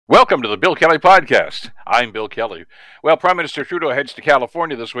Welcome to the Bill Kelly Podcast. I'm Bill Kelly. Well, Prime Minister Trudeau heads to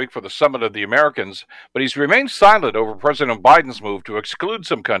California this week for the Summit of the Americans, but he's remained silent over President Biden's move to exclude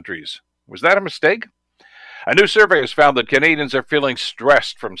some countries. Was that a mistake? A new survey has found that Canadians are feeling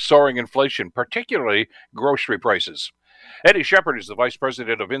stressed from soaring inflation, particularly grocery prices. Eddie Shepard is the Vice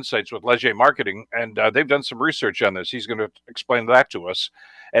President of Insights with Leger Marketing, and they've done some research on this. He's going to explain that to us.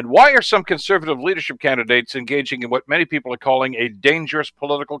 And why are some conservative leadership candidates engaging in what many people are calling a dangerous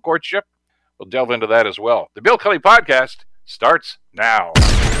political courtship? We'll delve into that as well. The Bill Kelly Podcast starts now.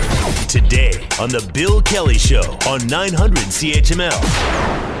 Today on The Bill Kelly Show on 900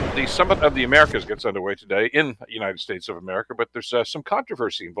 CHML. The Summit of the Americas gets underway today in the United States of America, but there's some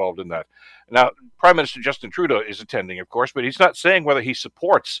controversy involved in that. Now, Prime Minister Justin Trudeau is attending, of course, but he's not saying whether he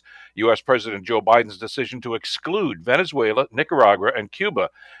supports U.S. President Joe Biden's decision to exclude Venezuela, Nicaragua, and Cuba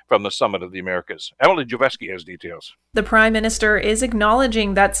from the Summit of the Americas. Emily Joveski has details. The Prime Minister is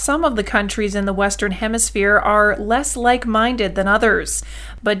acknowledging that some of the countries in the Western Hemisphere are less like-minded than others.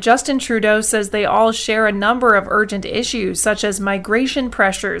 But Justin Trudeau says they all share a number of urgent issues, such as migration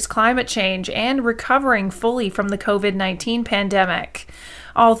pressures, climate change, and recovering fully from the COVID-19 pandemic.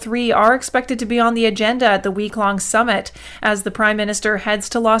 All three are expected to be on the agenda at the week-long summit as the Prime Minister heads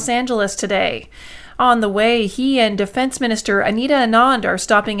to Los Angeles today. On the way, he and Defense Minister Anita Anand are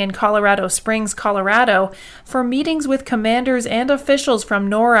stopping in Colorado Springs, Colorado, for meetings with commanders and officials from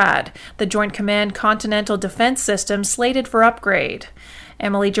NORAD, the Joint Command Continental Defense System slated for upgrade.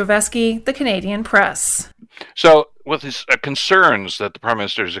 Emily Joveski, The Canadian Press. So, with his concerns that the Prime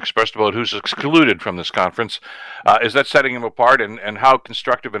Minister has expressed about who's excluded from this conference, is that setting him apart? And how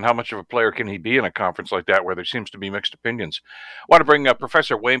constructive and how much of a player can he be in a conference like that where there seems to be mixed opinions? I want to bring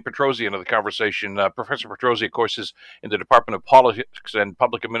Professor Wayne Petrozzi into the conversation. Professor Petrozzi, of course, is in the Department of Politics and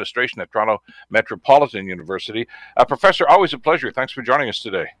Public Administration at Toronto Metropolitan University. Professor, always a pleasure. Thanks for joining us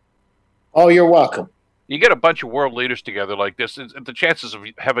today. Oh, you're welcome. You get a bunch of world leaders together like this, the chances of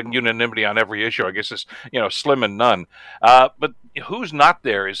having unanimity on every issue, I guess, is slim and none. But who's not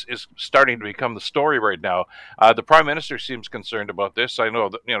there is starting to become the story right now. The Prime Minister seems concerned about this. I know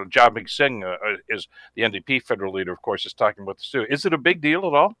that Jagmeet Singh is the NDP federal leader, of course, is talking about this too. Is it a big deal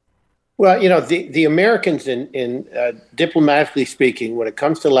at all? Well, the Americans, in diplomatically speaking, when it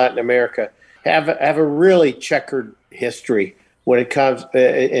comes to Latin America, have a really checkered history when it comes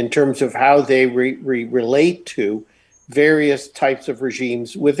in terms of how they relate to various types of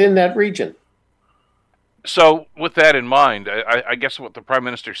regimes within that region. So with that in mind, I guess what the Prime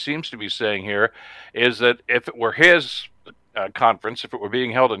Minister seems to be saying here is that if it were his conference, if it were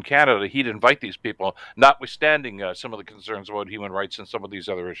being held in Canada, he'd invite these people, notwithstanding some of the concerns about human rights and some of these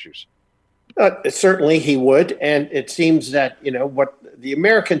other issues. Certainly he would. And it seems that, what the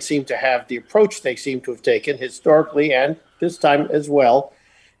Americans seem to have, the approach they seem to have taken historically and this time as well,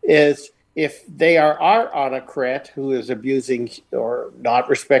 is if they are our autocrat who is abusing or not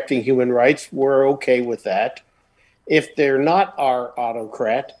respecting human rights, we're okay with that. If they're not our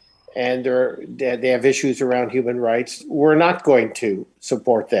autocrat and they have issues around human rights, we're not going to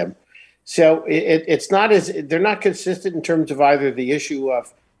support them. So it's not they're not consistent in terms of either the issue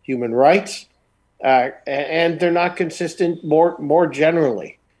of human rights, and they're not consistent more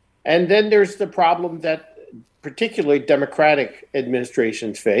generally. And then there's the problem that particularly Democratic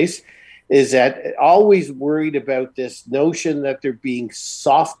administrations face, is that always worried about this notion that they're being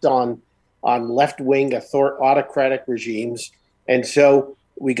soft on left-wing autocratic regimes. And so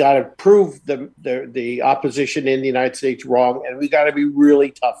we got to prove the opposition in the United States wrong, and we got to be really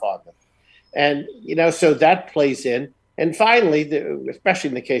tough on them. And, so that plays in. And finally, especially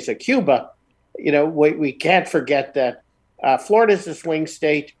in the case of Cuba, we can't forget that Florida is a swing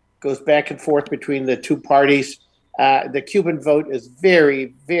state, goes back and forth between the two parties. The Cuban vote is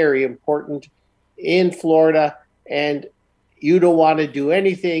very, very important in Florida, and you don't want to do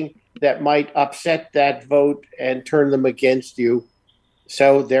anything that might upset that vote and turn them against you.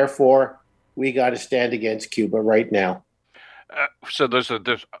 So therefore, we got to stand against Cuba right now. So there's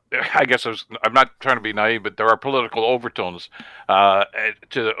I guess I'm not trying to be naive, but there are political overtones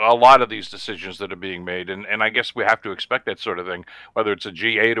to a lot of these decisions that are being made. And I guess we have to expect that sort of thing, whether it's a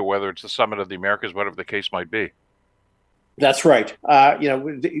G8 or whether it's the Summit of the Americas, whatever the case might be. That's right.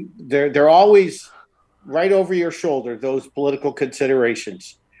 They're always right over your shoulder, those political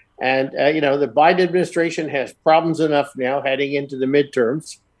considerations. And, the Biden administration has problems enough now heading into the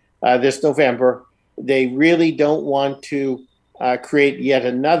midterms this November. They really don't want to create yet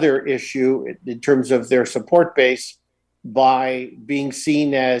another issue in terms of their support base by being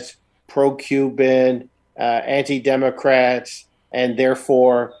seen as pro-Cuban, anti-Democrats, and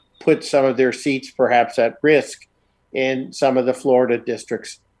therefore put some of their seats perhaps at risk in some of the Florida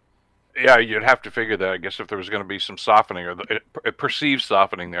districts. Yeah, you'd have to figure that, I guess, if there was going to be some softening or a perceived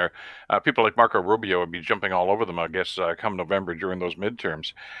softening there, people like Marco Rubio would be jumping all over them, I guess, come November during those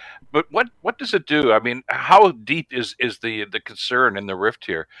midterms. But what does it do? I mean, how deep is the concern and the rift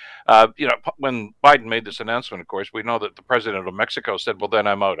here? When Biden made this announcement, of course, we know that the president of Mexico said, "Well, then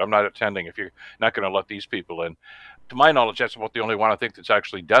I'm out. I'm not attending if you're not going to let these people in." To my knowledge, that's about the only one I think that's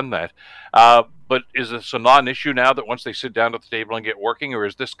actually done that. But is this a non-issue now that once they sit down at the table and get working, or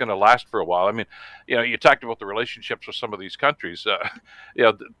is this going to last for a while? I mean, you talked about the relationships with some of these countries. You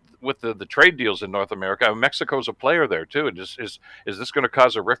know, with the trade deals in North America, Mexico's a player there too. And is this going to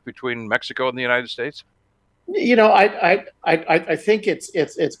cause a rift between Mexico and the United States? I think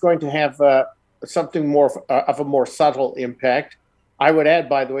it's going to have something more of a more subtle impact. I would add,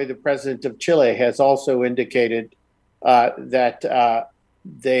 by the way, the president of Chile has also indicated that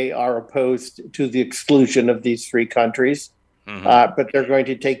they are opposed to the exclusion of these three countries, but they're going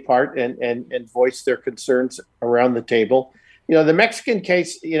to take part and voice their concerns around the table. The Mexican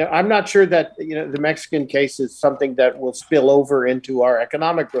case, I'm not sure that, the Mexican case is something that will spill over into our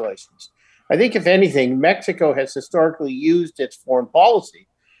economic relations. I think, if anything, Mexico has historically used its foreign policy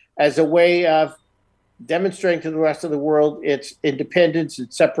as a way of demonstrating to the rest of the world its independence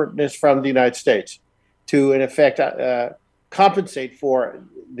and separateness from the United States, to, in effect, compensate for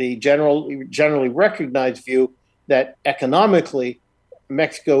the generally recognized view that economically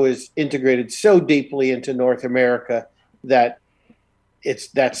Mexico is integrated so deeply into North America that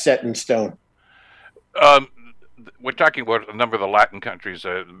that's set in stone. We're talking about a number of the Latin countries,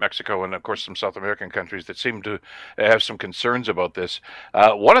 Mexico, and of course some South American countries that seem to have some concerns about this.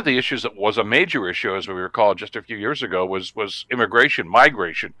 One of the issues that was a major issue, as we recall, just a few years ago, was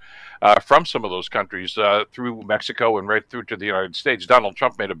migration from some of those countries through Mexico and right through to the United States. Donald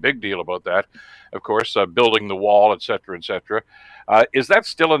Trump made a big deal about that, of course, building the wall, et cetera, et cetera. Is that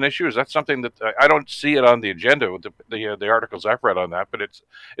still an issue? Is that something that I don't see it on the agenda with the articles I've read on that? But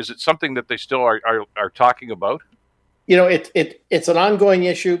is it something that they still are talking about? It's an ongoing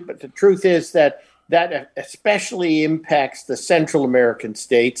issue, but the truth is that especially impacts the Central American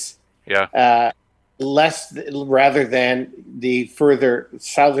states. Yeah. Less rather than the further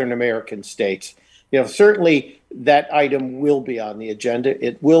Southern American states. Certainly that item will be on the agenda.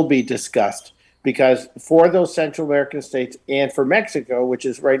 It will be discussed, because for those Central American states and for Mexico, which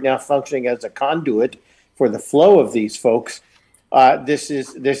is right now functioning as a conduit for the flow of these folks, this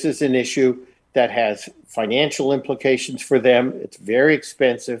is an issue that has financial implications for them. It's very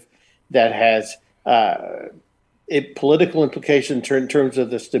expensive. That has political implications in terms of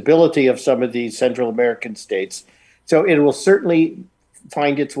the stability of some of these Central American states. So it will certainly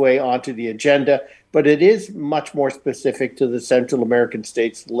find its way onto the agenda, but it is much more specific to the Central American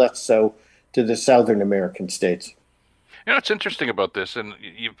states, less so to the Southern American states. It's interesting about this, and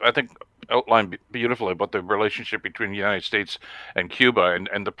you've, I think, outlined beautifully about the relationship between the United States and Cuba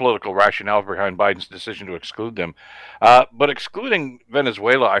and the political rationale behind Biden's decision to exclude them. But excluding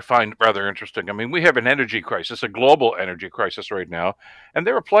Venezuela, I find rather interesting. I mean, we have an energy crisis, a global energy crisis right now, and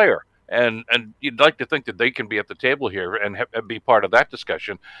they're a player. And you'd like to think that they can be at the table here and be part of that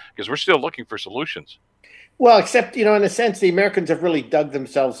discussion, because we're still looking for solutions. Well, except, in a sense, the Americans have really dug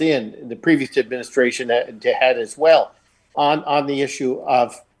themselves in. The previous administration had as well on the issue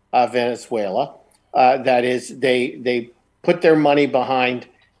of Venezuela. That is, they put their money behind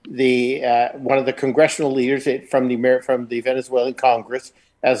the one of the congressional leaders from the Venezuelan Congress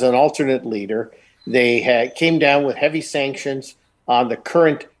as an alternate leader. They came down with heavy sanctions on the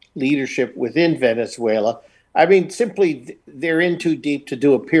current leadership within Venezuela. I mean, simply, they're in too deep to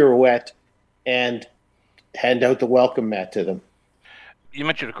do a pirouette and hand out the welcome mat to them. You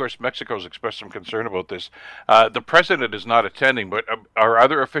mentioned, of course, Mexico's expressed some concern about this. The president is not attending, but are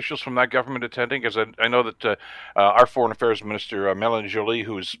other officials from that government attending? Because I know that our foreign affairs minister, Melanie Joly,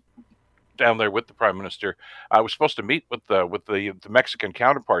 who's down there with the prime minister, was supposed to meet with the Mexican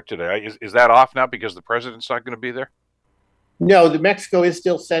counterpart today. Is that off now because the president's not going to be there? No, Mexico is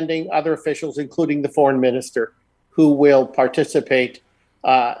still sending other officials, including the foreign minister, who will participate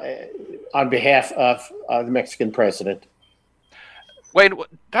on behalf of the Mexican president. Wade,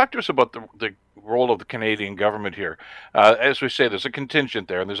 talk to us about the role of the Canadian government here. As we say, there's a contingent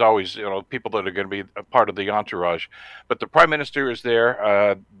there, and there's always people that are going to be a part of the entourage. But the Prime Minister is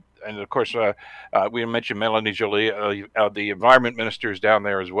there. and of course, we mentioned Melanie Joly, the environment minister is down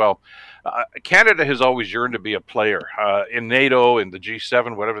there as well. Canada has always yearned to be a player in NATO, in the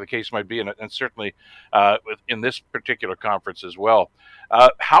G7, whatever the case might be, and certainly in this particular conference as well.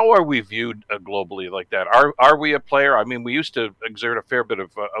 How are we viewed globally like that? Are we a player? I mean, we used to exert a fair bit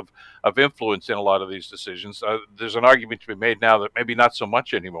of influence in a lot of these decisions. There's an argument to be made now that maybe not so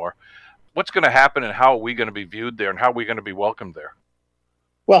much anymore. What's going to happen, and how are we going to be viewed there, and how are we going to be welcomed there?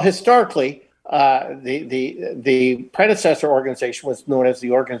 Well, historically, the predecessor organization was known as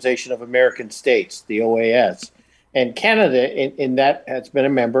the Organization of American States, the OAS, and Canada in that has been a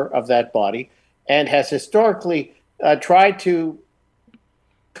member of that body and has historically tried to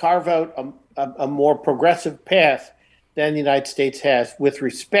carve out a more progressive path than the United States has with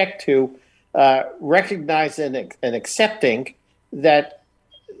respect to recognizing and accepting that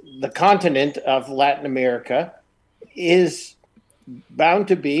the continent of Latin America is bound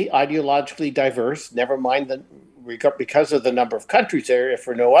to be ideologically diverse, never mind because of the number of countries there, if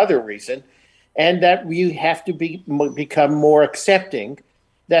for no other reason, and that we have to become more accepting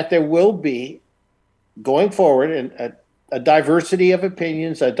that there will be, going forward, a diversity of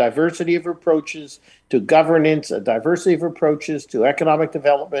opinions, a diversity of approaches to governance, a diversity of approaches to economic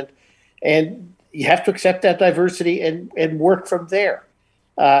development, and you have to accept that diversity and work from there.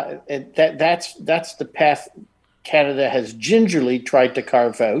 And that's the path Canada has gingerly tried to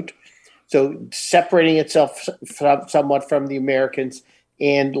carve out. So separating itself somewhat from the Americans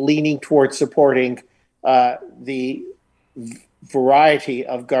and leaning towards supporting the variety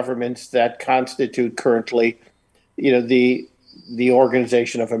of governments that constitute currently, the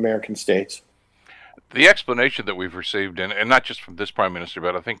Organization of American States. The explanation that we've received, and not just from this Prime Minister,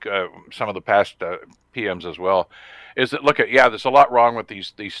 but I think some of the past PMs as well, is that, there's a lot wrong with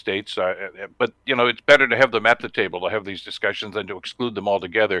these states, but it's better to have them at the table, to have these discussions, than to exclude them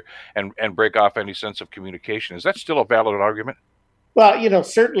altogether and break off any sense of communication. Is that still a valid argument? Well,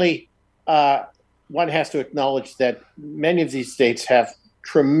 certainly one has to acknowledge that many of these states have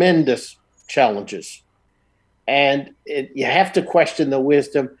tremendous challenges, and you have to question the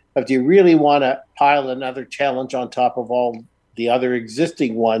wisdom of, do you really want to pile another challenge on top of all the other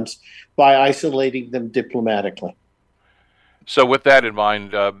existing ones by isolating them diplomatically? So with that in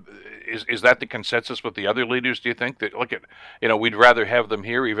mind, is that the consensus with the other leaders, do you think? That, we'd rather have them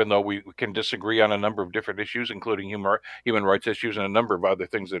here, even though we can disagree on a number of different issues, including human rights issues and a number of other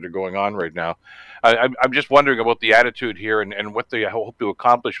things that are going on right now. I'm just wondering about the attitude here and what they hope to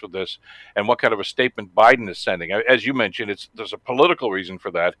accomplish with this, and what kind of a statement Biden is sending. As you mentioned, there's a political reason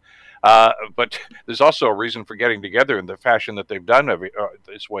for that, but there's also a reason for getting together in the fashion that they've done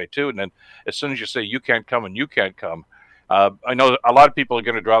this way, too. And then as soon as you say you can't come and you can't come, I know a lot of people are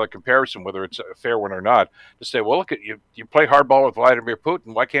going to draw the comparison, whether it's a fair one or not, to say, well, look, you play hardball with Vladimir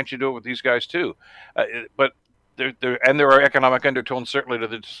Putin. Why can't you do it with these guys too? But there are economic undertones certainly to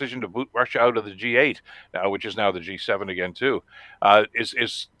the decision to boot Russia out of the G8 now, which is now the G7 again too.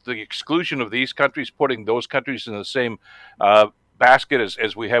 Is the exclusion of these countries putting those countries in the same basket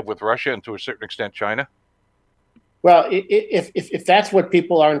as we have with Russia and to a certain extent China? Well, if that's what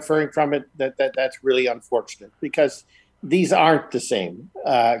people are inferring from it, that's really unfortunate, because these aren't the same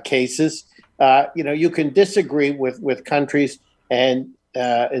cases. You can disagree with countries and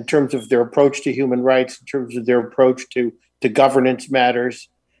in terms of their approach to human rights, in terms of their approach to governance matters,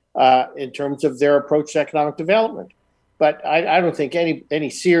 in terms of their approach to economic development. But I don't think any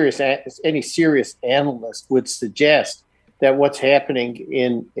serious analyst would suggest that what's happening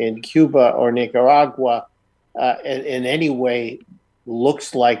in Cuba or Nicaragua in any way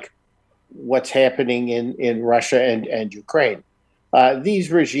looks like what's happening in Russia and Ukraine.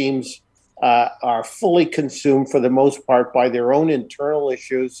 These regimes are fully consumed for the most part by their own internal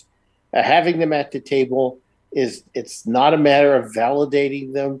issues. Having them at the table it's not a matter of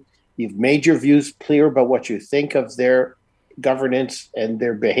validating them. You've made your views clear about what you think of their governance and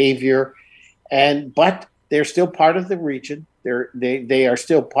their behavior, but they're still part of the region. They are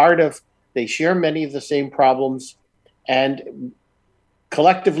still part of. They share many of the same problems, and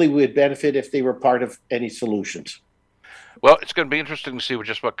collectively we would benefit if they were part of any solutions. Well, it's going to be interesting to see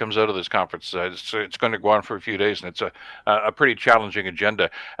what comes out of this conference. It's going to go on for a few days, and it's a pretty challenging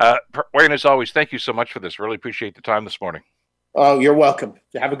agenda. Wayne, as always, thank you so much for this. Really appreciate the time this morning. Oh, you're welcome.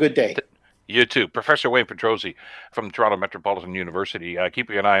 Have a good day. You too. Professor Wayne Petrozzi from Toronto Metropolitan University,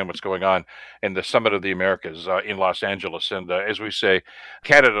 keeping an eye on what's going on in the Summit of the Americas in Los Angeles. And as we say,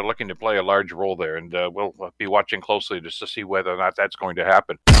 Canada looking to play a large role there. And we'll be watching closely just to see whether or not that's going to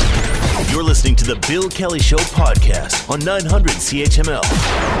happen. You're listening to the Bill Kelly Show podcast on 900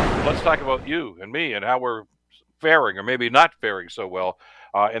 CHML. Let's talk about you and me and how we're faring, or maybe not faring so well,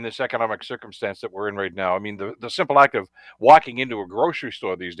 in this economic circumstance that we're in right now. I mean, the simple act of walking into a grocery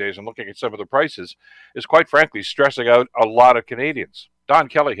store these days and looking at some of the prices is quite frankly stressing out a lot of Canadians. Don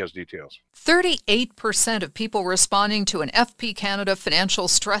Kelly has details. 38% of people responding to an FP Canada Financial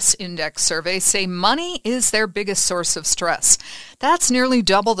Stress Index survey say money is their biggest source of stress. That's nearly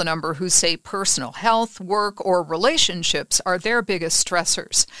double the number who say personal health, work, or relationships are their biggest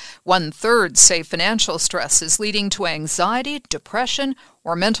stressors. 1/3 say financial stress is leading to anxiety, depression,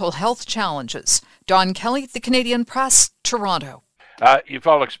 or mental health challenges. Don Kelly, The Canadian Press, Toronto. You've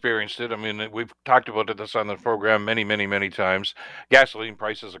all experienced it. I mean, we've talked about this on the program many, many, many times. Gasoline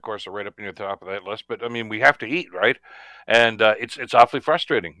prices, of course, are right up near the top of that list. But I mean, we have to eat, right? And it's awfully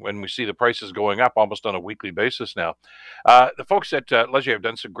frustrating when we see the prices going up almost on a weekly basis now. The folks at Leger have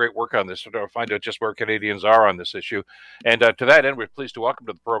done some great work on this to find out just where Canadians are on this issue. And to that end, we're pleased to welcome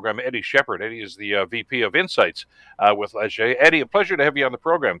to the program Eddie Shepherd. Eddie is the VP of Insights with Leger. Eddie, a pleasure to have you on the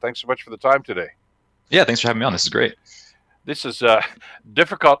program. Thanks so much for the time today. Yeah, thanks for having me on. This is great. This is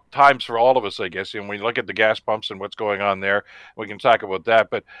difficult times for all of us, I guess. And when you look at the gas pumps and what's going on there, we can talk about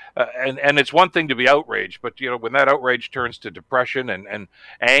that. But and it's one thing to be outraged, but when that outrage turns to depression and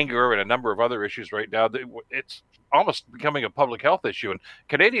anger and a number of other issues right now, it's almost becoming a public health issue. And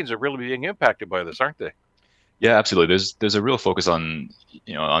Canadians are really being impacted by this, aren't they? Yeah, absolutely. There's a real focus on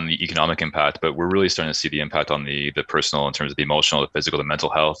on the economic impact, but we're really starting to see the impact on the personal in terms of the emotional, the physical, the mental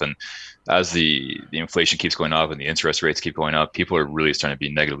health. And as the inflation keeps going up and the interest rates keep going up, people are really starting to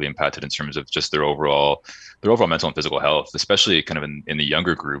be negatively impacted in terms of just their overall mental and physical health, especially kind of in the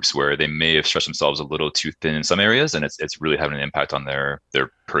younger groups where they may have stretched themselves a little too thin in some areas, and it's really having an impact on their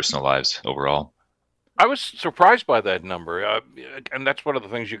personal lives overall. I was surprised by that number, and that's one of the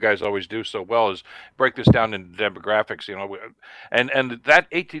things you guys always do so well is break this down into demographics. And that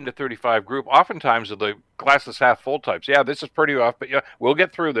 18 to 35 group oftentimes are the glasses half full types. Yeah, this is pretty off, but we'll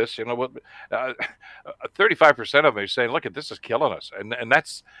get through this. 35% of them are saying, "Look, this is killing us," and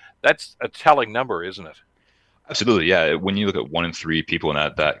that's a telling number, isn't it? Absolutely, yeah. When you look at 1 in 3 people in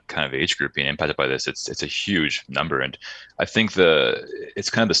that kind of age group being impacted by this, it's a huge number. And I think it's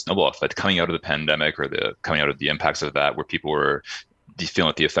kind of the snowball effect coming out of the pandemic or coming out of the impacts of that, where people were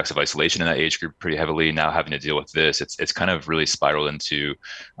feeling the effects of isolation in that age group pretty heavily. Now having to deal with this, it's kind of really spiraled into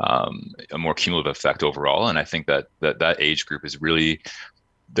a more cumulative effect overall. And I think that age group is really,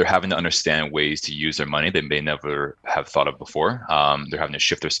 they're having to understand ways to use their money they may never have thought of before. They're having to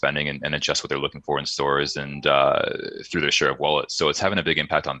shift their spending and adjust what they're looking for in stores and through their share of wallets. So it's having a big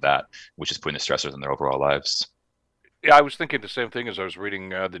impact on that, which is putting the stressors in their overall lives. Yeah, I was thinking the same thing as I was reading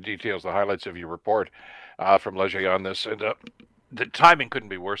the details, the highlights of your report from Leger on this. And the timing couldn't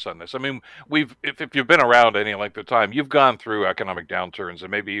be worse on this. I mean, if you've been around any length of time, you've gone through economic downturns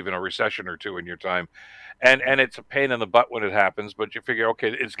and maybe even a recession or two in your time. And it's a pain in the butt when it happens, but you figure,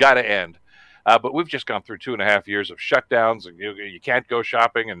 okay, it's got to end. But we've just gone through 2.5 years of shutdowns, and you can't go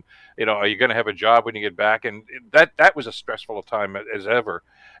shopping, and are you going to have a job when you get back? And that was as stressful a time as ever.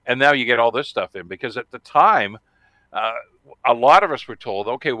 And now you get all this stuff in, because at the time, a lot of us were told,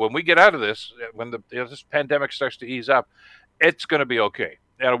 okay, when we get out of this, when this pandemic starts to ease up, it's going to be okay.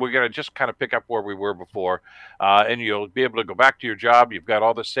 We're going to just kind of pick up where we were before, and you'll be able to go back to your job. You've got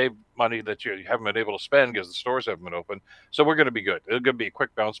all the saved money that you haven't been able to spend because the stores haven't been open. So we're going to be good. It's going to be a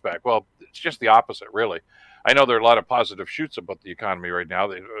quick bounce back. Well, it's just the opposite, really. I know there are a lot of positive shoots about the economy right now,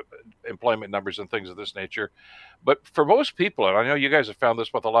 the employment numbers and things of this nature. But for most people, and I know you guys have found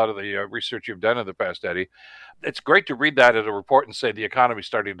this with a lot of the research you've done in the past, Eddie, it's great to read that in a report and say the economy's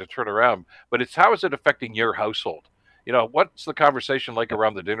starting to turn around. But it's how is it affecting your household? What's the conversation like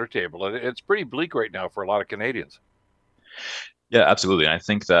around the dinner table? It's pretty bleak right now for a lot of Canadians. Yeah, absolutely. And I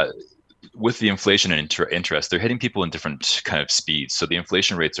think that with the inflation and interest, they're hitting people in different kind of speeds. So the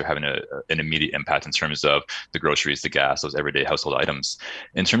inflation rates are having an immediate impact in terms of the groceries, the gas, those everyday household items.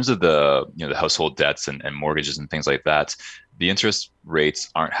 In terms of the household debts and mortgages and things like that, the interest rates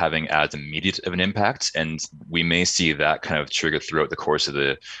aren't having as immediate of an impact, and we may see that kind of trigger throughout the course of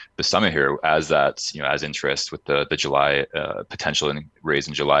the summer here, as interest with the July potential raise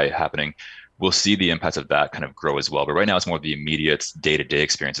in July happening. We'll see the impact of that kind of grow as well. But right now, it's more of the immediate day-to-day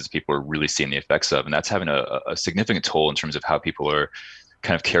experiences people are really seeing the effects of, and that's having a significant toll in terms of how people are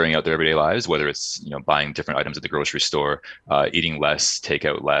kind of carrying out their everyday lives, whether it's buying different items at the grocery store, eating less,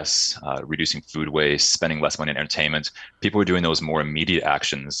 takeout less, reducing food waste, spending less money on entertainment. People are doing those more immediate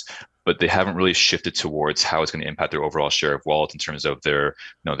actions, but they haven't really shifted towards how it's going to impact their overall share of wallet in terms of their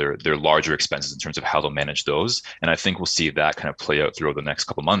larger expenses in terms of how they'll manage those. And I think we'll see that kind of play out throughout the next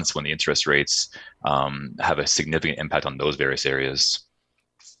couple of months when the interest rates have a significant impact on those various areas.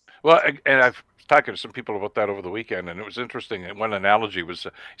 Well, and I've talking to some people about that over the weekend, and it was interesting. And one analogy was, he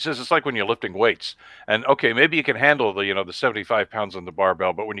says it's like when you're lifting weights, and okay, maybe you can handle the 75 pounds on the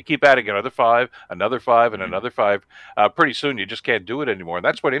barbell, but when you keep adding another 5, another 5, and another 5, pretty soon you just can't do it anymore. And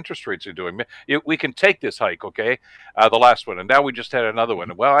that's what interest rates are doing. We can take this hike, okay, the last one, and now we just had another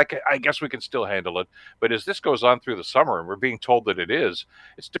one. Well, I guess we can still handle it, but as this goes on through the summer, and we're being told that it is,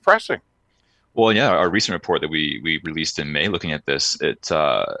 it's depressing. Well, yeah, our recent report that we released in May looking at this,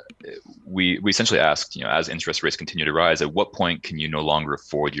 we essentially asked, as interest rates continue to rise, at what point can you no longer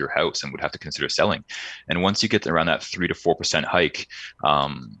afford your house and would have to consider selling? And once you get around that 3 to 4% hike,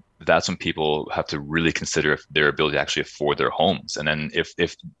 that's when people have to really consider their ability to actually afford their homes. And then if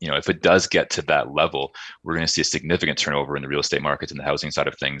it does get to that level, we're going to see a significant turnover in the real estate markets and the housing side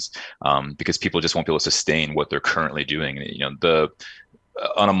of things, because people just won't be able to sustain what they're currently doing.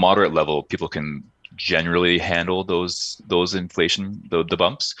 On a moderate level, people can generally handle those inflation, the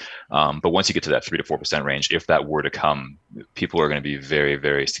bumps. But once you get to that 3 to 4% range, if that were to come, people are going to be very,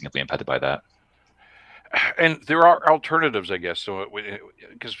 very significantly impacted by that. And there are alternatives, I guess. So,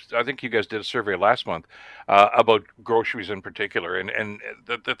 because I think you guys did a survey last month about groceries in particular, and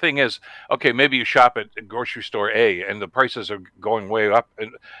the thing is, okay, maybe you shop at grocery store A, and the prices are going way up.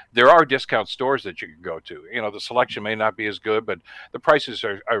 And there are discount stores that you can go to. The selection may not be as good, but the prices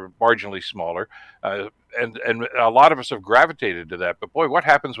are marginally smaller. And a lot of us have gravitated to that. But boy, what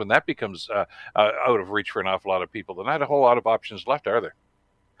happens when that becomes out of reach for an awful lot of people? There are not a whole lot of options left, are there?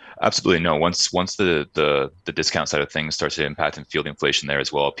 Absolutely no. Once the discount side of things starts to impact and feel the inflation there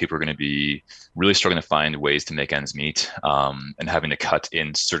as well, people are going to be really struggling to find ways to make ends meet, and having to cut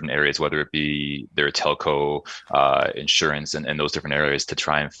in certain areas, whether it be their telco, insurance, and those different areas, to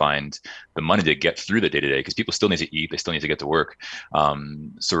try and find the money to get through the day-to-day, because people still need to eat, they still need to get to work.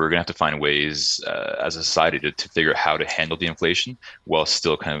 So we're going to have to find ways as a society to figure out how to handle the inflation while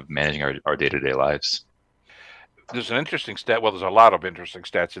still kind of managing our day-to-day lives. There's an interesting stat. Well, there's a lot of interesting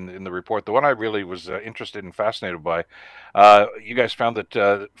stats in the report. The one I really was interested and fascinated by, you guys found that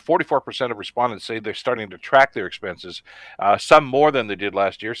 44% of respondents say they're starting to track their expenses, some more than they did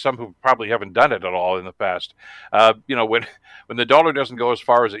last year, some who probably haven't done it at all in the past. When the dollar doesn't go as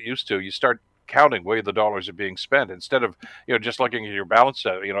far as it used to, you start counting where the dollars are being spent, instead of just looking at your balance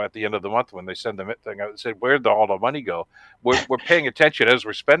at the end of the month when they send the thing out and say, where'd all the money go? We're paying attention as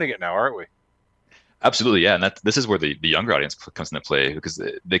we're spending it now, aren't we? Absolutely, yeah, and this is where the younger audience comes into play, because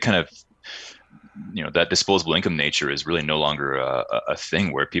they kind of, that disposable income nature is really no longer a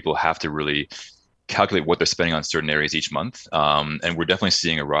thing where people have to really calculate what they're spending on certain areas each month. And we're definitely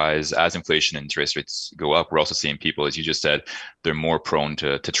seeing a rise as inflation and interest rates go up. We're also seeing people, as you just said, they're more prone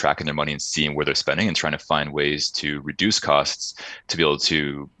to tracking their money and seeing where they're spending and trying to find ways to reduce costs to be able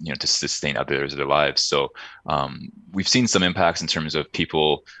to, to sustain other areas of their lives. So we've seen some impacts in terms of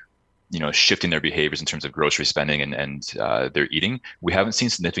people shifting their behaviors in terms of grocery spending and their eating. We haven't seen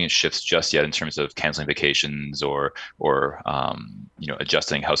significant shifts just yet in terms of canceling vacations or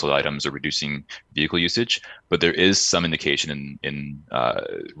adjusting household items or reducing vehicle usage. But there is some indication in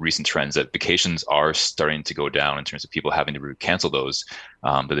recent trends that vacations are starting to go down in terms of people having to cancel those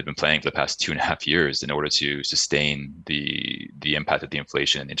that they've been planning for the past 2.5 years in order to sustain the impact of the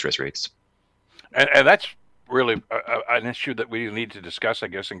inflation and interest rates. And that's really an issue that we need to discuss, I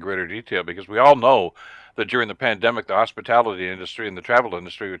guess, in greater detail, because we all know that during the pandemic, the hospitality industry and the travel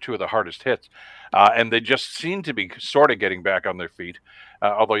industry were two of the hardest hits, and they just seem to be sort of getting back on their feet.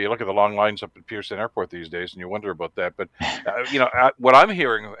 Although you look at the long lines up at Pearson Airport these days, and you wonder about that. But what I'm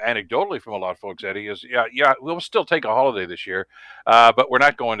hearing anecdotally from a lot of folks, Eddie, is yeah, we'll still take a holiday this year, but we're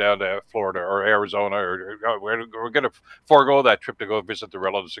not going down to Florida or Arizona, or we're going to forego that trip to go visit the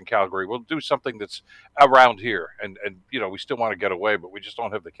relatives in Calgary. We'll do something that's around here, and we still want to get away, but we just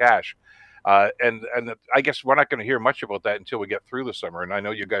don't have the cash. And I guess we're not going to hear much about that until we get through the summer. And I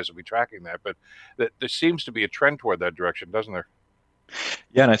know you guys will be tracking that, but there seems to be a trend toward that direction, doesn't there?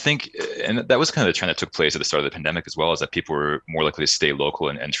 Yeah, and I think, and that was kind of the trend that took place at the start of the pandemic as well, is that people were more likely to stay local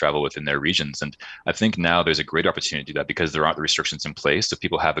and travel within their regions. And I think now there's a great opportunity to do that because there aren't the restrictions in place, so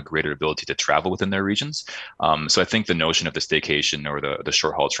people have a greater ability to travel within their regions. So I think the notion of the staycation or the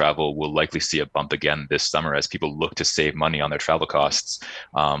short haul travel will likely see a bump again this summer as people look to save money on their travel costs.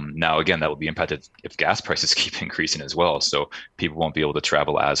 Now, again, that will be impacted if gas prices keep increasing as well. So people won't be able to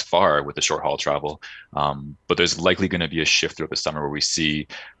travel as far with the short haul travel. But there's likely going to be a shift throughout the summer where we see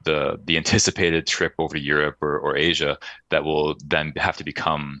the anticipated trip over to Europe or Asia that will then have to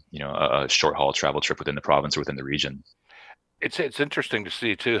become a short haul travel trip within the province or within the region. It's interesting to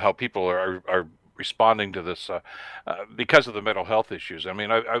see too how people are responding to this because of the mental health issues. I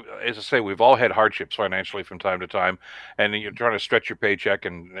mean, as I say, we've all had hardships financially from time to time, and you're trying to stretch your paycheck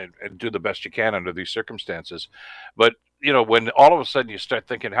and do the best you can under these circumstances. But when all of a sudden you start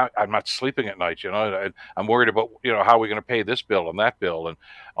thinking, "How I'm not sleeping at night," I'm worried about how are we going to pay this bill and that bill, and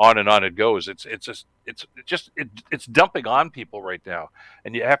on it goes. It's dumping on people right now,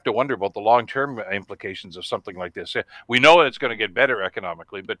 and you have to wonder about the long-term implications of something like this. We know it's going to get better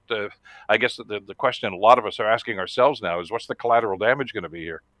economically, but I guess the question a lot of us are asking ourselves now is, what's the collateral damage going to be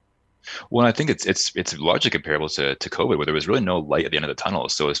here? Well, I think it's largely comparable to COVID, where there was really no light at the end of the tunnel.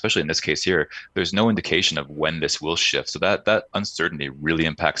 So especially in this case here, there's no indication of when this will shift. So that uncertainty really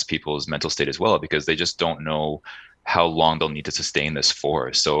impacts people's mental state as well, because they just don't know how long they'll need to sustain this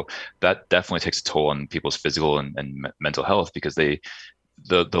for. So that definitely takes a toll on people's physical and mental health, because the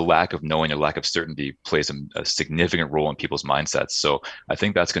lack of knowing or lack of certainty plays a significant role in people's mindsets. So I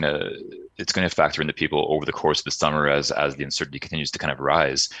think it's going to factor into people over the course of the summer as the uncertainty continues to kind of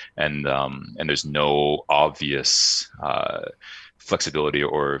rise, and there's no obvious flexibility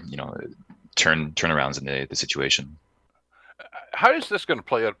or turnarounds in the situation. How is this going to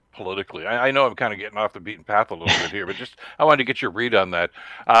play out politically? I know I'm kind of getting off the beaten path a little bit here, but I wanted to get your read on that.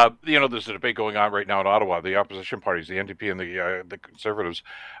 There's a debate going on right now in Ottawa. The opposition parties, the NDP and the Conservatives,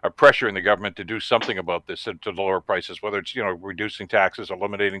 are pressuring the government to do something about this and to lower prices, whether it's reducing taxes,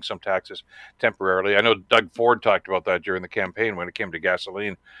 eliminating some taxes temporarily. I know Doug Ford talked about that during the campaign when it came to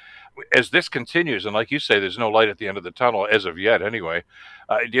gasoline. As this continues, and like you say, there's no light at the end of the tunnel as of yet anyway,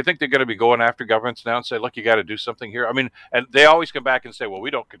 do you think they're going to be going after governments now and say, look, you got to do something here? I mean, and they always come back and say, well, we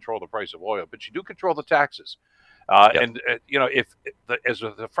don't control the price of oil, but you do control the taxes. Yep. And, as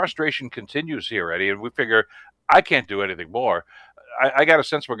the frustration continues here, Eddie, and we figure I can't do anything more, I got a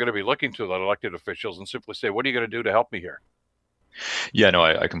sense we're going to be looking to the elected officials and simply say, what are you going to do to help me here? Yeah, no,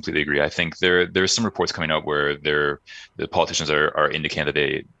 I completely agree. I think there's some reports coming out where the politicians are indicating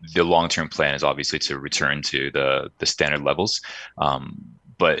that the long-term plan is obviously to return to the standard levels.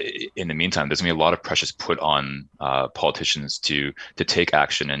 But in the meantime, there's going to be a lot of pressures put on politicians to take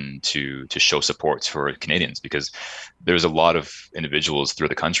action and to show support for Canadians, because there's a lot of individuals throughout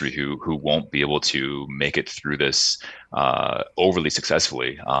the country who won't be able to make it through this overly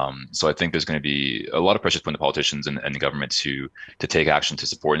successfully. So I think there's going to be a lot of pressures put on the politicians and the government to take action to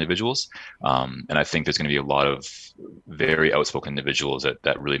support individuals. And I think there's going to be a lot of very outspoken individuals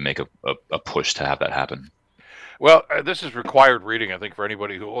that really make a push to have that happen. Well, this is required reading, I think, for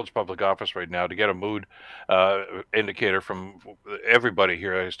anybody who holds public office right now, to get a mood indicator from everybody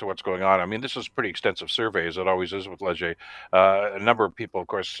here as to what's going on. I mean, this is a pretty extensive survey, as it always is with Leger. A number of people, of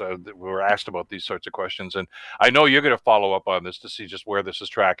course, were asked about these sorts of questions. And I know you're going to follow up on this to see just where this is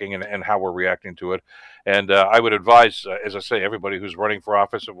tracking and how we're reacting to it. And I would advise, as I say, everybody who's running for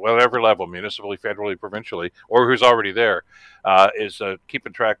office at whatever level, municipally, federally, provincially, or who's already there, is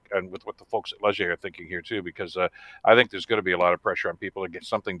keeping track and with what the folks at Leger are thinking here, too, because I think there's going to be a lot of pressure on people to get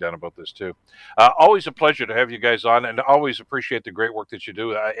something done about this, too. Always a pleasure to have you guys on, and always appreciate the great work that you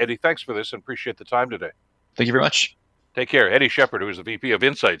do. Eddie, thanks for this, and appreciate the time today. Thank you very much. Take care. Eddie Shepherd, who is the VP of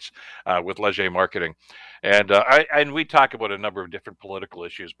Insights with Leger Marketing. And we talk about a number of different political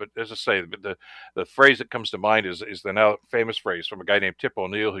issues, but as I say, the phrase that comes to mind is the now famous phrase from a guy named Tip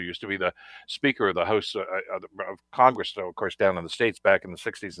O'Neill, who used to be the Speaker of the House of Congress, of course, down in the States back in the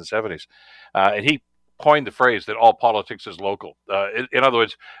 60s and 70s. And he coined the phrase that all politics is local. In other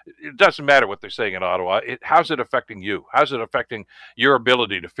words, it doesn't matter what they're saying in Ottawa. How's it affecting you? How's it affecting your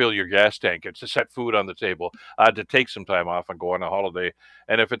ability to fill your gas tank and to set food on the table, to take some time off and go on a holiday?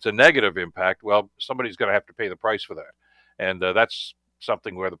 And if it's a negative impact, well, somebody's going to have to pay the price for that. And that's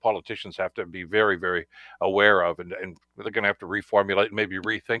something where the politicians have to be very, very aware of, and they're going to have to reformulate and maybe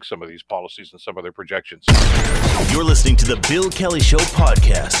rethink some of these policies and some of their projections. You're listening to the Bill Kelly Show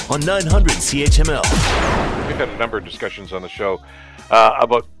podcast on 900 CHML. We've had a number of discussions on the show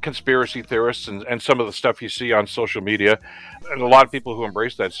about conspiracy theorists and some of the stuff you see on social media, and a lot of people who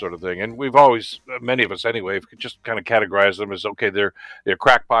embrace that sort of thing. And we've always, many of us anyway, just kind of categorize them as, okay, they're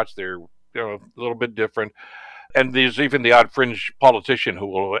crackpots, they're a little bit different. And there's even the odd fringe politician who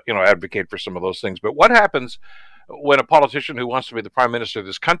will, advocate for some of those things. But what happens when a politician who wants to be the prime minister of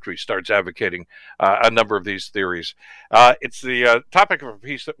this country starts advocating a number of these theories? It's the topic of a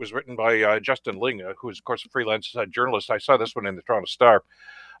piece that was written by Justin Ling, who is, of course, a freelance journalist. I saw this one in the Toronto Star.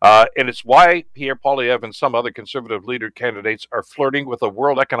 And it's why Pierre Poilievre and some other conservative leader candidates are flirting with a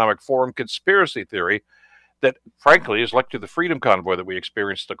World Economic Forum conspiracy theory that, frankly, is linked to the Freedom Convoy that we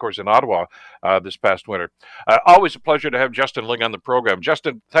experienced, of course, in Ottawa this past winter. Always a pleasure to have Justin Ling on the program.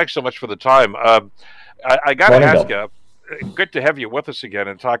 Justin, thanks so much for the time. I got to ask you, good to have you with us again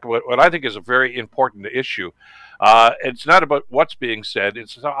and talk about what I think is a very important issue. It's not about what's being said.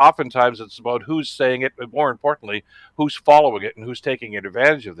 Oftentimes it's about who's saying it, but more importantly, who's following it and who's taking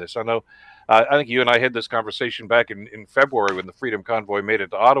advantage of this. I know, I think you and I had this conversation back in February when the Freedom Convoy made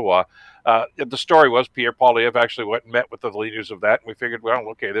it to Ottawa. The story was Pierre Poilievre actually went and met with the leaders of that, and we figured, well,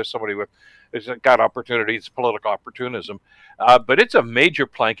 okay, there's somebody who's got opportunities, political opportunism. But it's a major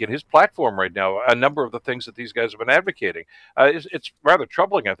plank in his platform right now. A number of the things that these guys have been advocating. It's rather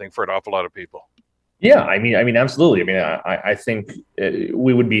troubling, I think, for an awful lot of people. Yeah, I mean, absolutely. I mean, I think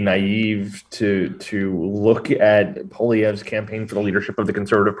we would be naive to look at Poilievre's campaign for the leadership of the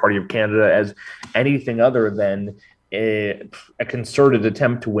Conservative Party of Canada as anything other than a concerted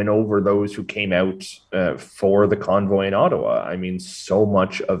attempt to win over those who came out for the convoy in Ottawa. I mean, so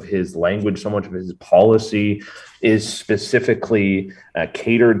much of his language, so much of his policy is specifically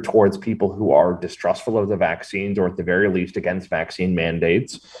catered towards people who are distrustful of the vaccines, or at the very least against vaccine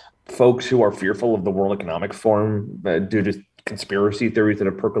mandates. Folks who are fearful of the World Economic Forum due to conspiracy theories that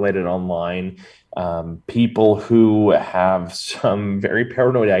have percolated online, people who have some very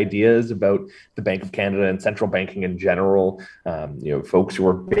paranoid ideas about the Bank of Canada and central banking in general, folks who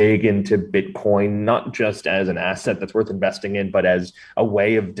are big into Bitcoin, not just as an asset that's worth investing in, but as a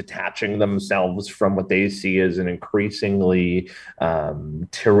way of detaching themselves from what they see as an increasingly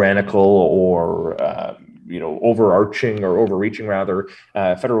tyrannical or overarching or overreaching rather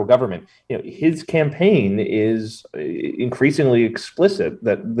federal government. His campaign is increasingly explicit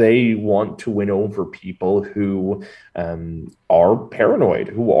that they want to win over people who are paranoid,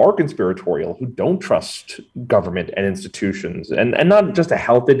 who are conspiratorial, who don't trust government and institutions, and not just a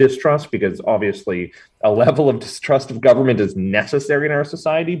healthy distrust, because obviously a level of distrust of government is necessary in our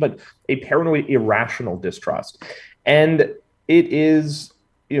society, but a paranoid, irrational distrust. And it is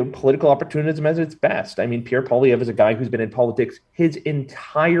political opportunism at its best. I mean, Pierre Poilievre is a guy who's been in politics his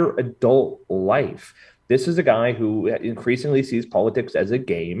entire adult life. This is a guy who increasingly sees politics as a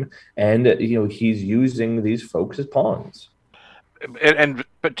game, and he's using these folks as pawns.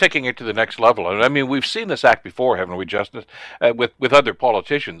 But taking it to the next level. And I mean, we've seen this act before, haven't we, Justin? With other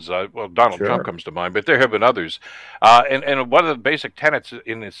politicians. Donald Trump comes to mind, but there have been others. And one of the basic tenets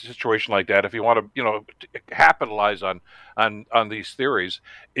in a situation like that, if you want to, capitalize on these theories,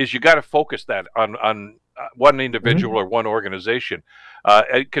 is you got to focus that on one individual or one organization.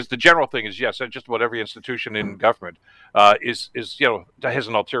 Because the general thing is, yes, just about every institution in government has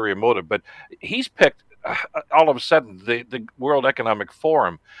an ulterior motive. But he's picked all of a sudden the World Economic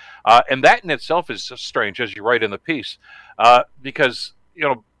Forum, and that in itself is so strange, as you write in the piece, because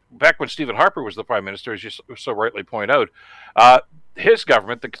back when Stephen Harper was the prime minister, as you so rightly point out, his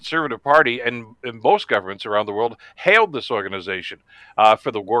government, the Conservative Party, and most governments around the world hailed this organization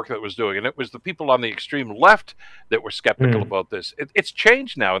for the work that it was doing, and it was the people on the extreme left that were skeptical about this. It's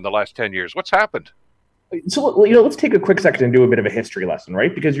changed now in the last 10 years. What's happened? So, let's take a quick second and do a bit of a history lesson,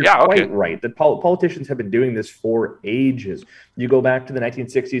 right? Because you're quite right that politicians have been doing this for ages. You go back to the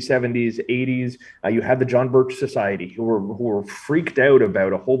 1960s, 70s, 80s. You had the John Birch Society, who were freaked out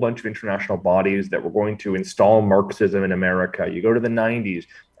about a whole bunch of international bodies that were going to install Marxism in America. You go to the 90s.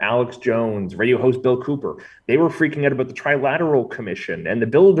 Alex Jones, radio host Bill Cooper, they were freaking out about the Trilateral Commission and the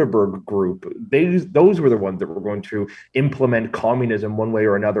Bilderberg Group. Those were the ones that were going to implement communism one way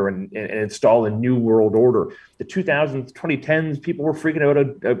or another and install a new world order. The 2000s, 2010s, people were freaking out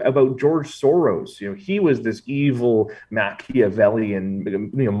about George Soros. He was this evil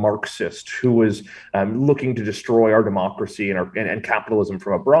Machiavellian, Marxist who was looking to destroy our democracy and capitalism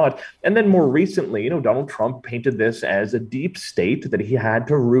from abroad. And then more recently, Donald Trump painted this as a deep state that he had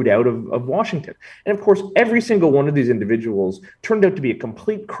to root out of Washington. And of course, every single one of these individuals turned out to be a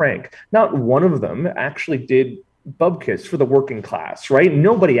complete crank. Not one of them actually did bubkiss for the working class, right?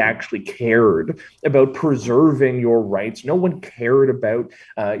 Nobody actually cared about preserving your rights. No one cared about,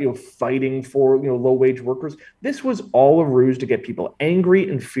 fighting for, low-wage workers. This was all a ruse to get people angry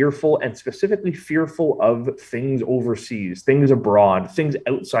and fearful, and specifically fearful of things overseas, things abroad, things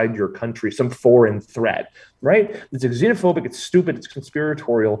outside your country, some foreign threat, right? It's xenophobic, it's stupid, it's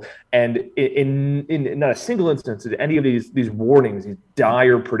conspiratorial, and in not a single instance did any of these warnings, these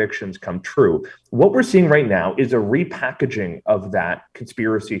dire predictions come true. What we're seeing right now is a repackaging of that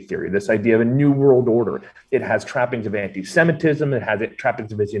conspiracy theory, this idea of a new world order. It has trappings of anti-Semitism, it has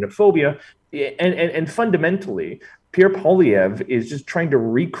trappings of xenophobia, and fundamentally, Pierre Poilievre is just trying to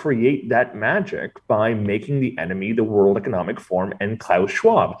recreate that magic by making the enemy the World Economic Forum and Klaus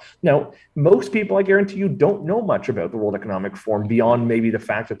Schwab. Now, most people, I guarantee you, don't know much about the World Economic Forum beyond maybe the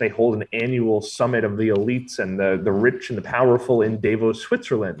fact that they hold an annual summit of the elites and the rich and the powerful in Davos,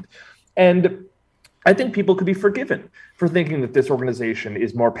 Switzerland. And I think people could be forgiven for thinking that this organization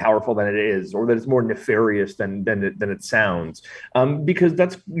is more powerful than it is, or that it's more nefarious than it sounds, because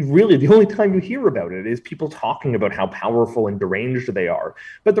that's really the only time you hear about it is people talking about how powerful and deranged they are.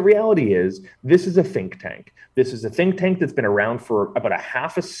 But the reality is, this is a think tank. This is a think tank that's been around for about a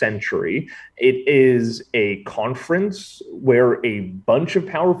half a century. It is a conference where a bunch of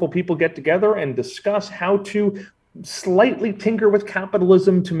powerful people get together and discuss how to slightly tinker with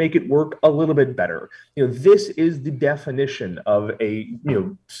capitalism to make it work a little bit better. This is the definition of a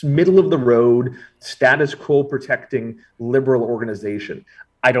middle of the road, status quo protecting liberal organization.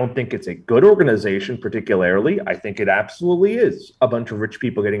 I don't think it's a good organization particularly. I think it absolutely is a bunch of rich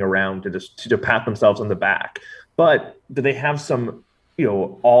people getting around to pat themselves on the back. But do they have some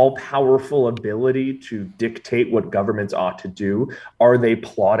all-powerful ability to dictate what governments ought to do? Are they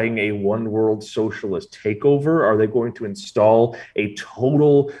plotting a one-world socialist takeover? Are they going to install a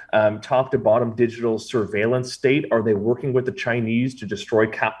total top-to-bottom digital surveillance state? Are they working with the Chinese to destroy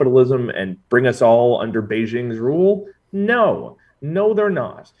capitalism and bring us all under Beijing's rule? No, they're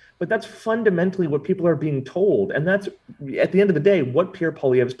not. But that's fundamentally what people are being told. And that's, at the end of the day, what Pierre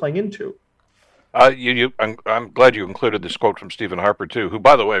Poilievre is playing into. I'm glad you included this quote from Stephen Harper too, who,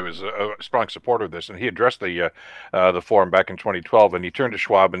 by the way, was a strong supporter of this, and he addressed the forum back in 2012, and he turned to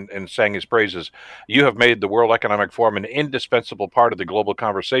Schwab and sang his praises. You have made the World Economic Forum an indispensable part of the global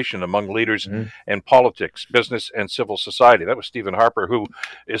conversation among leaders in politics, business, and civil society. That was Stephen Harper, who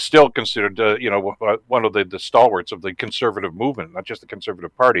is still considered, one of the stalwarts of the conservative movement, not just the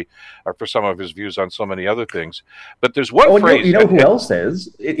Conservative Party, for some of his views on so many other things. But there's one phrase. Who else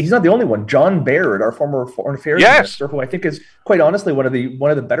is? He's not the only one. John Baird, our former foreign affairs minister, who I think is quite honestly one of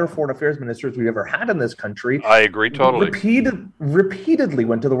the better foreign affairs ministers we've ever had in this country. I agree totally. Repeatedly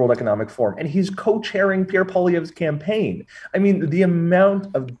went to the World Economic Forum, and he's co-chairing Pierre Poilievre's campaign. I mean, the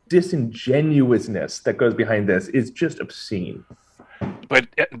amount of disingenuousness that goes behind this is just obscene. But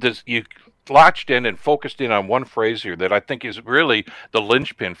you latched in and focused in on one phrase here that I think is really the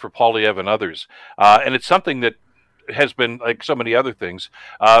linchpin for Poilievre and others, and it's something that has been, like so many other things,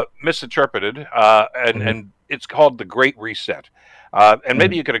 misinterpreted, and it's called the Great Reset. And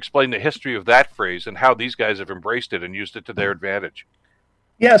maybe you could explain the history of that phrase and how these guys have embraced it and used it to their advantage.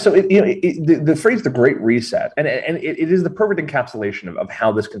 Yeah, so the phrase "the Great Reset" and it is the perfect encapsulation of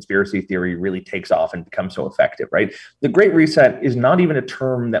how this conspiracy theory really takes off and becomes so effective, right? The Great Reset is not even a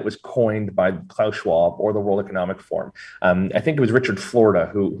term that was coined by Klaus Schwab or the World Economic Forum. I think it was Richard Florida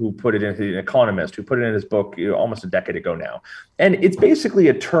who put it into The Economist, who put it in his book almost a decade ago now. And it's basically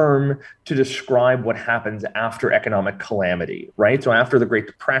a term to describe what happens after economic calamity, right? So after the Great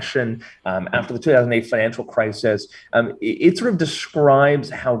Depression, after the 2008 financial crisis, it sort of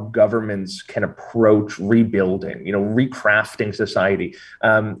describes how governments can approach rebuilding, recrafting society,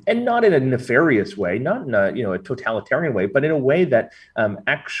 and not in a nefarious way, not in a totalitarian way, but in a way that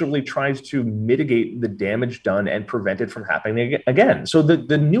actually tries to mitigate the damage done and prevent it from happening again. So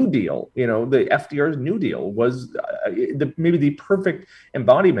the New Deal, the FDR's New Deal was maybe the perfect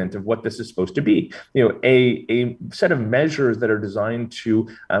embodiment of what this is supposed to be. A set of measures that are designed to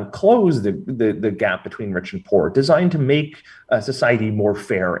close the gap between rich and poor, designed to make society more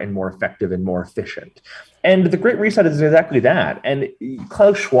fair and more effective and more efficient. And the Great Reset is exactly that. And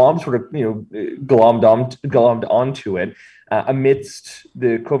Klaus Schwab sort of, glommed onto it amidst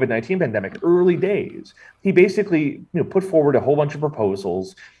the COVID-19 pandemic, early days. He basically, put forward a whole bunch of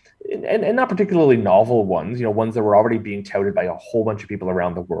proposals, and not particularly novel ones, ones that were already being touted by a whole bunch of people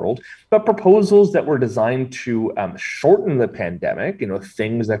around the world, but proposals that were designed to shorten the pandemic,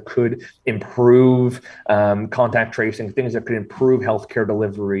 things that could improve contact tracing, things that could improve healthcare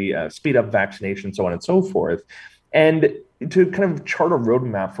delivery, speed up vaccination, so on and so forth. And to kind of chart a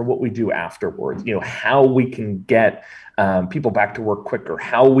roadmap for what we do afterwards, how we can get people back to work quicker,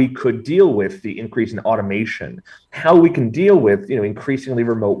 how we could deal with the increase in automation, how we can deal with increasingly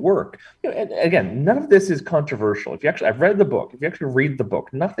remote work. And again, none of this is controversial. I've read the book. If you actually read the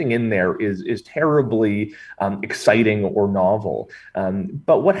book, nothing in there is terribly exciting or novel.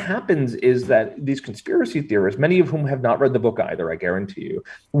 But what happens is that these conspiracy theorists, many of whom have not read the book either, I guarantee you,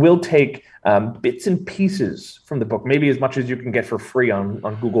 will take bits and pieces from the book, maybe as much as you can get for free on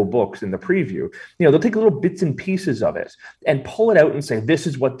Google Books in the preview. They'll take little bits and pieces of it and pull it out and say, this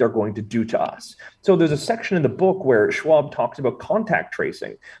is what they're going to do to us. So there's a section in the book where Schwab talks about contact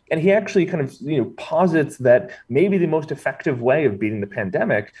tracing, and he actually kind of posits that maybe the most effective way of beating the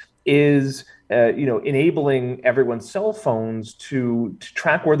pandemic is enabling everyone's cell phones to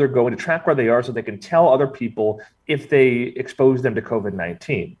track where they're going, to track where they are, so they can tell other people if they expose them to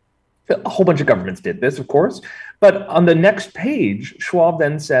COVID-19. A whole bunch of governments did this, of course. But on the next page, Schwab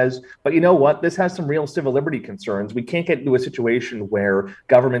then says, but you know what? This has some real civil liberty concerns. We can't get into a situation where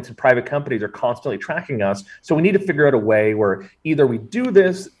governments and private companies are constantly tracking us. So we need to figure out a way where either we do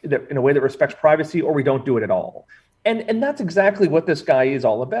this in a way that respects privacy or we don't do it at all. And that's exactly what this guy is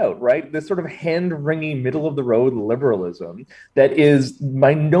all about, right? This sort of hand-wringing, middle-of-the-road liberalism that is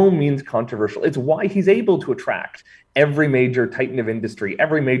by no means controversial. It's why he's able to attract every major titan of industry,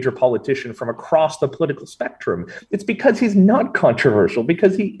 every major politician from across the political spectrum. It's because he's not controversial,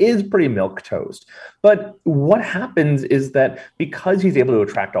 because he is pretty milquetoast. But what happens is that because he's able to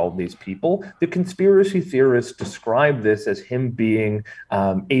attract all of these people, the conspiracy theorists describe this as him being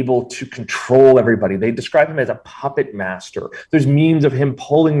able to control everybody. They describe him as a puppet master. There's memes of him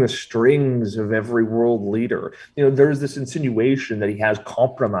pulling the strings of every world leader. There's this insinuation that he has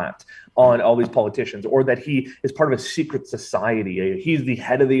compromat on all these politicians, or that he is part of a secret society. He's the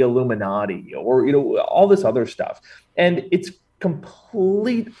head of the Illuminati, or all this other stuff. And it's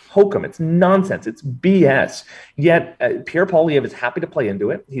complete hokum. It's nonsense. It's BS. Yet Pierre Poilievre is happy to play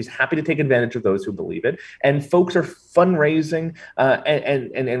into it. He's happy to take advantage of those who believe it. And folks are fundraising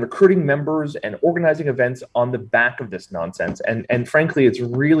and recruiting members and organizing events on the back of this nonsense. And frankly, it's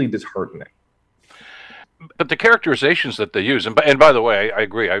really disheartening. But the characterizations that they use, and by the way, I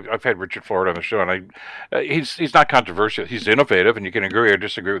agree. I've had Richard Florida on the show, and he's not controversial. He's innovative, and you can agree or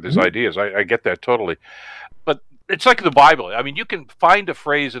disagree with his ideas. I get that totally. But it's like the Bible. I mean, you can find a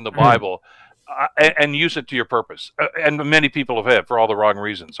phrase in the Bible and use it to your purpose. And many people have had for all the wrong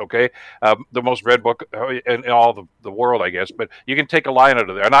reasons, okay? The most read book in all the world, I guess. But you can take a line out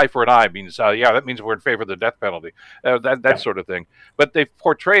of there. An eye for an eye means, that means we're in favor of the death penalty. That sort of thing. But they've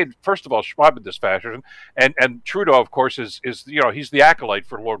portrayed, first of all, Schwab in this fashion. And Trudeau, of course, is he's the acolyte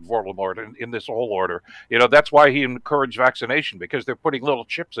for Lord Voldemort in this whole order. That's why he encouraged vaccination, because they're putting little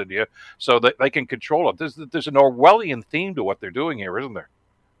chips in you so that they can control it. There's an Orwellian theme to what they're doing here, isn't there?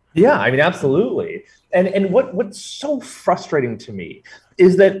 Yeah, I mean, absolutely. And what's so frustrating to me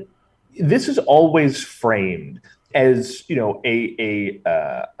is that this is always framed as, a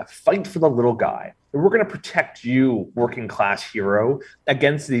fight for the little guy. We're going to protect you, working class hero,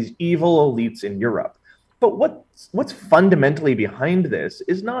 against these evil elites in Europe. But what's fundamentally behind this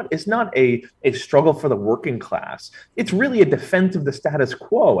is not a struggle for the working class. It's really a defense of the status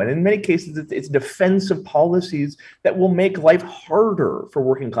quo. And in many cases, it's defense of policies that will make life harder for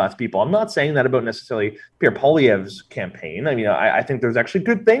working class people. I'm not saying that about necessarily Pierre Poilievre's campaign. I mean, I think there's actually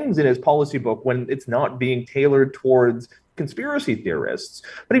good things in his policy book when it's not being tailored towards conspiracy theorists.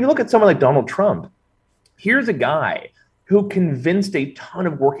 But if you look at someone like Donald Trump, here's a guy who convinced a ton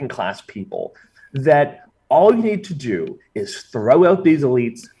of working class people that all you need to do is throw out these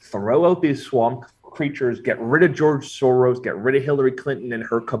elites, throw out these swamp creatures, get rid of George Soros, get rid of Hillary Clinton and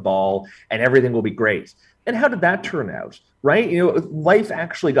her cabal, and everything will be great. And how did that turn out, right? Life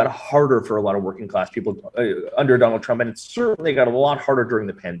actually got harder for a lot of working class people under Donald Trump, and it certainly got a lot harder during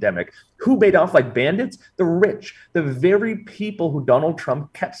the pandemic. Who made off like bandits? The rich, the very people who Donald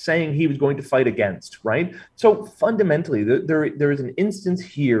Trump kept saying he was going to fight against, right? So fundamentally, there is an instance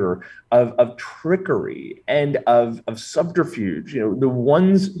here of trickery and of subterfuge. The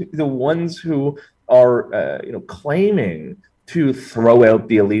ones who are claiming to throw out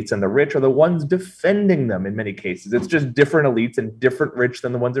the elites and the rich are the ones defending them in many cases. It's just different elites and different rich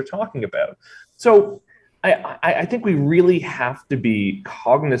than the ones they're talking about. So I think we really have to be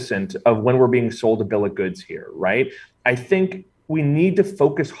cognizant of when we're being sold a bill of goods here, right? I think we need to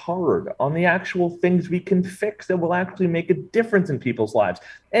focus hard on the actual things we can fix that will actually make a difference in people's lives.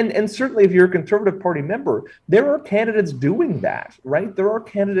 And certainly if you're a Conservative Party member, there are candidates doing that, right? There are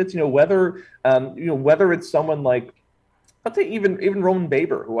candidates, whether it's someone like, let's say even Roman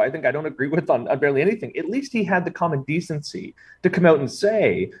Baber, who I think I don't agree with on barely anything. At least he had the common decency to come out and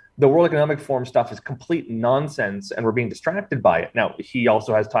say the World Economic Forum stuff is complete nonsense and we're being distracted by it. Now, he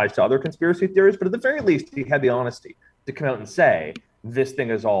also has ties to other conspiracy theories, but at the very least, he had the honesty to come out and say this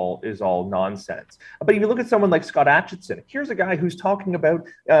thing is all nonsense. But if you look at someone like Scott Aitchison, here's a guy who's talking about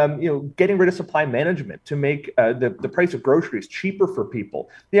getting rid of supply management to make the price of groceries cheaper for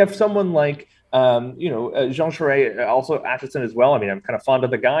people. You have someone like Jean Charest, also Aitchison as well. I mean, I'm kind of fond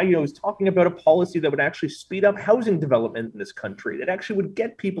of the guy. He's talking about a policy that would actually speed up housing development in this country, that actually would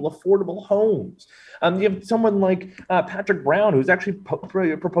get people affordable homes. You have someone like Patrick Brown, who's actually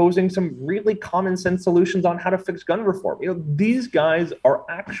proposing some really common sense solutions on how to fix gun reform. These guys are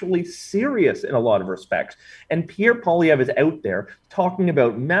actually serious in a lot of respects. And Pierre Poilievre is out there talking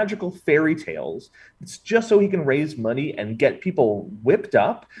about magical fairy tales. It's just so he can raise money and get people whipped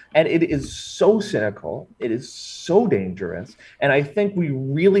up. And it is so cynical. It is so dangerous. And I think we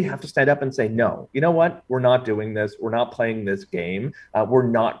really have to stand up and say, no, you know what? We're not doing this. We're not playing this game. We're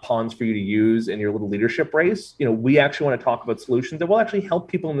not pawns for you to use in your little leadership race. We actually want to talk about solutions that will actually help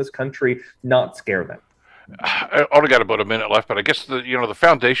people in this country, not scare them. I only got about a minute left, but I guess the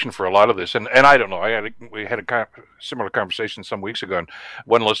foundation for a lot of this, and I don't know. We had a similar conversation some weeks ago, and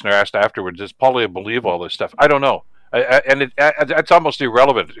one listener asked afterwards, "Does Poilievre believe all this stuff?" I don't know. It's almost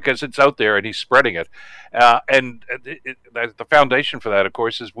irrelevant because it's out there and he's spreading it. The foundation for that, of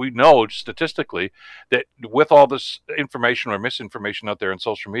course, is we know statistically that with all this information or misinformation out there in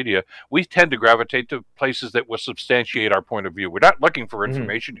social media, we tend to gravitate to places that will substantiate our point of view. We're not looking for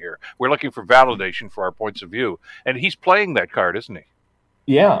information here. We're looking for validation for our points of view. And he's playing that card, isn't he?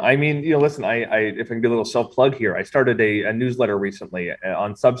 Yeah, I mean, listen, I if I can do a little self-plug here, I started a newsletter recently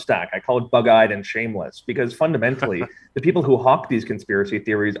on Substack. I call it Bug-Eyed and Shameless because fundamentally, the people who hawk these conspiracy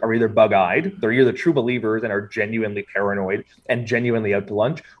theories are either bug-eyed, they're either true believers and are genuinely paranoid and genuinely out to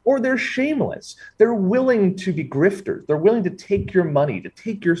lunch, or they're shameless. They're willing to be grifters. They're willing to take your money, to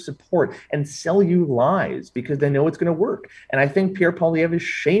take your support, and sell you lies because they know it's going to work. And I think Pierre Poilievre is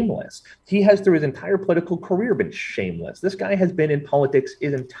shameless. He has, through his entire political career, been shameless. This guy has been in politics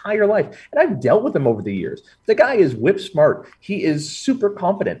his entire life. And I've dealt with him over the years. The guy is whip smart. He is super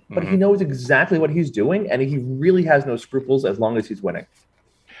confident, but he knows exactly what he's doing, and he really has no scruples as long as he's winning.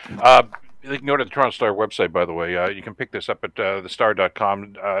 You can go to the Toronto Star website, by the way. You can pick this up at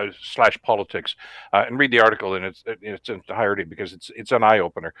thestar.com/politics and read the article in its entirety because it's an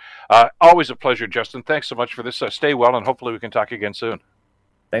eye-opener. Always a pleasure, Justin. Thanks so much for this. Stay well, and hopefully we can talk again soon.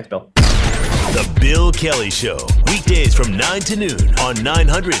 Thanks, Bill. The Bill Kelly Show, weekdays from 9 to noon on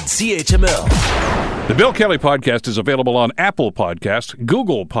 900 CHML. The Bill Kelly Podcast is available on Apple Podcast,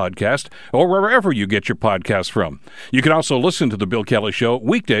 Google Podcast, or wherever you get your podcasts from. You can also listen to The Bill Kelly Show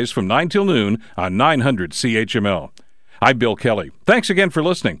weekdays from 9 till noon on 900 CHML. I'm Bill Kelly. Thanks again for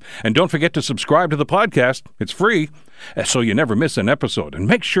listening. And don't forget to subscribe to the podcast. It's free, so you never miss an episode. And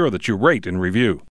make sure that you rate and review.